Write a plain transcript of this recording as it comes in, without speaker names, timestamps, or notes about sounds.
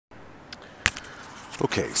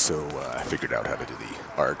Okay, so I figured out how to do the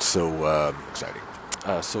art. So exciting.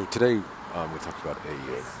 So today we'll talk about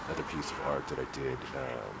another piece of art that I did.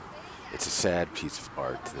 It's a sad piece of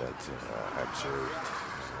art that I observed.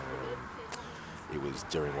 It was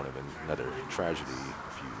during another tragedy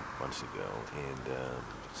a few months ago, and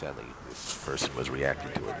sadly, this person was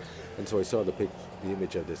reacting to it. And so I saw the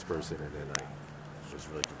image of this person, and then I was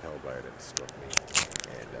really compelled by it. It struck me,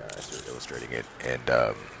 and I started illustrating it.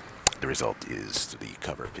 And the result is the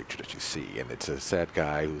cover picture that you see, and it's a sad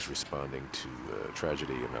guy who's responding to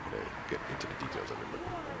tragedy. I'm not going to get into the details of it,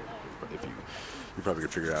 but if you probably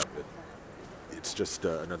could figure out that it's just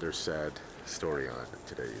another sad story on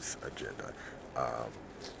today's agenda. Um,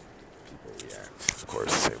 People react, of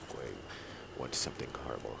course, the same way once something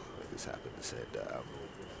horrible like this happens, and the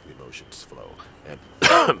emotions flow.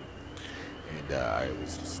 And I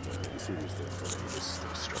was just serious things that I just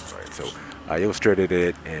struck by it. So I illustrated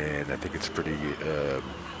it, and I think it's a pretty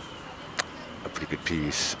good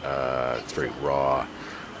piece. It's very raw.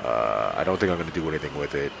 I don't think I'm going to do anything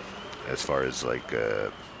with it as far as like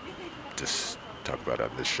just talk about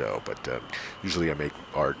it on this show. But usually I make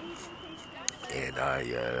art, and I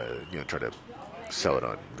try to sell it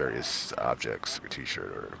on various objects, like a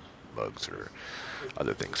T-shirt or mugs or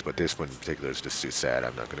other things. But this one in particular is just too sad.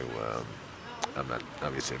 I'm not going to. I'm not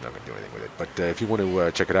going to do anything with it. But if you want to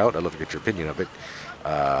check it out, I'd love to get your opinion of it.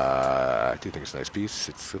 I do think it's a nice piece.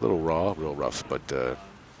 It's a little raw, real rough, but I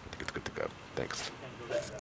think it's good to go. Thanks.